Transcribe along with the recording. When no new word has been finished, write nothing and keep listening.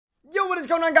Yo, what is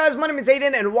going on, guys? My name is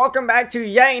Aiden and welcome back to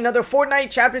yet another Fortnite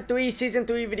Chapter 3 Season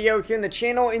 3 video here in the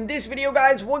channel. In this video,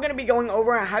 guys, we're going to be going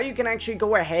over how you can actually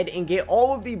go ahead and get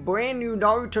all of the brand new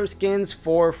Naruto skins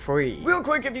for free. Real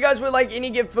quick, if you guys would like any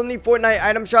gift from the Fortnite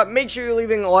item shop, make sure you're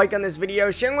leaving a like on this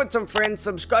video, sharing with some friends,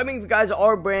 subscribing if you guys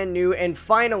are brand new, and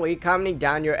finally, commenting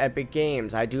down your epic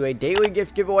games. I do a daily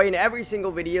gift giveaway in every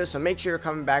single video, so make sure you're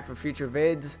coming back for future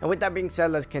vids. And with that being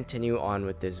said, let's continue on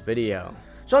with this video.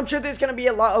 So I'm sure there's going to be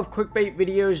a lot of clickbait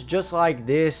videos just like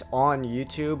this on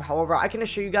YouTube. However, I can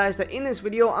assure you guys that in this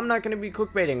video, I'm not going to be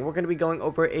clickbaiting. We're going to be going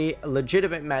over a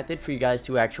legitimate method for you guys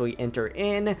to actually enter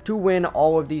in to win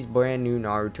all of these brand new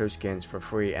Naruto skins for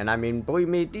free. And I mean, believe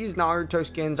me, these Naruto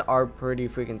skins are pretty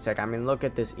freaking sick. I mean, look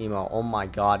at this emo. Oh my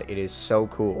god, it is so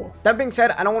cool. That being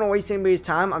said, I don't want to waste anybody's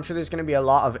time. I'm sure there's going to be a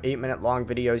lot of 8-minute long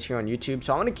videos here on YouTube.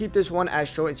 So I'm going to keep this one as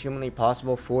short as humanly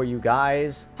possible for you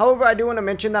guys. However, I do want to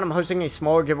mention that I'm hosting a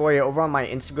smaller giveaway over on my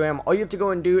Instagram. All you have to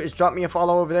go and do is drop me a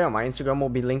follow over there. My Instagram will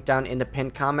be linked down in the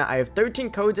pinned comment. I have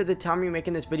 13 codes at the time you're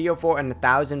making this video for and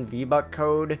 1,000 V-Buck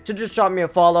code. So just drop me a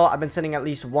follow. I've been sending at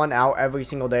least one out every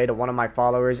single day to one of my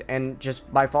followers, and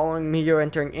just by following me, you're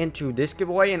entering into this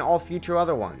giveaway and all future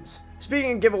other ones.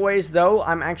 Speaking of giveaways, though,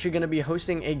 I'm actually going to be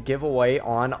hosting a giveaway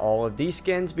on all of these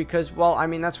skins because, well, I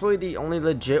mean, that's really the only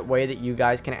legit way that you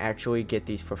guys can actually get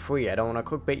these for free. I don't want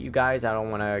to clickbait you guys. I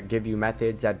don't want to give you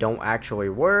methods that don't actually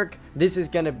work. This is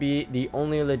going to be the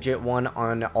only legit one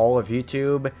on all of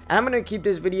YouTube. And I'm going to keep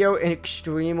this video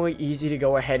extremely easy to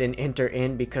go ahead and enter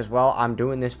in because, well, I'm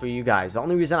doing this for you guys. The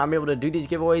only reason I'm able to do these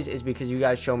giveaways is because you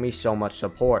guys show me so much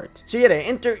support. So yeah, to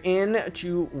enter in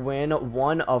to win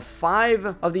one of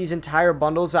 5 of these entire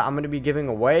bundles that I'm going to be giving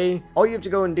away, all you have to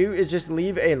go and do is just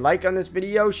leave a like on this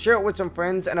video, share it with some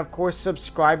friends, and of course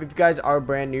subscribe if you guys are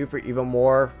brand new for even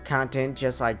more content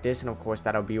just like this. And of course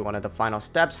that'll be one of the final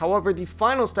steps. However, the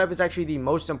final step is actually the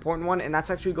most important one, and that's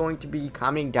actually going to be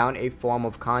commenting down a form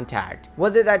of contact,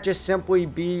 whether that just simply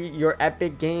be your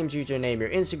Epic Games username, your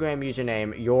Instagram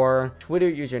username, your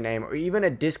Twitter username, or even a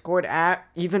Discord app,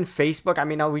 even Facebook. I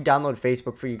mean, I'll re-download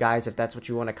Facebook for you guys if that's what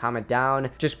you want to comment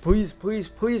down. Just please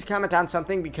comment down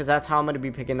something because that's how I'm going to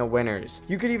be picking the winners.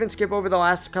 You could even skip over the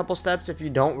last couple steps if you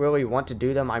don't really want to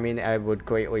do them. I mean, I would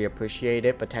greatly appreciate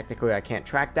it, but technically I can't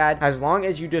track that. As long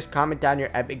as you just comment down your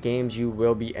Epic Games, you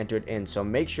will be entered in. So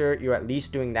make sure you're at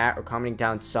least doing that or commenting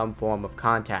down some form of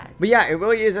contact. But yeah, it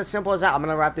really is as simple as that. I'm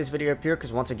going to wrap this video up here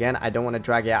because once again, I don't want to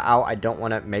drag it out. I don't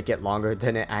want to make it longer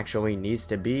than it actually needs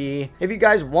to be. If you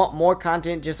guys want more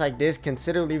content just like this,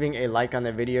 consider leaving a like on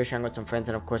the video, sharing with some friends,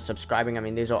 and of course subscribing. I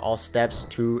mean, these are all steps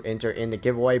to enter in the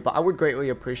giveaway, but I would greatly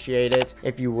appreciate it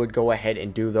if you would go ahead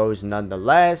and do those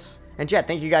nonetheless. And yeah,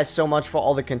 thank you guys so much for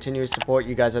all the continuous support.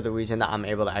 You guys are the reason that I'm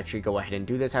able to actually go ahead and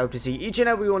do this. I hope to see each and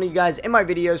every one of you guys in my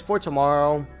videos for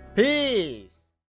tomorrow. Peace!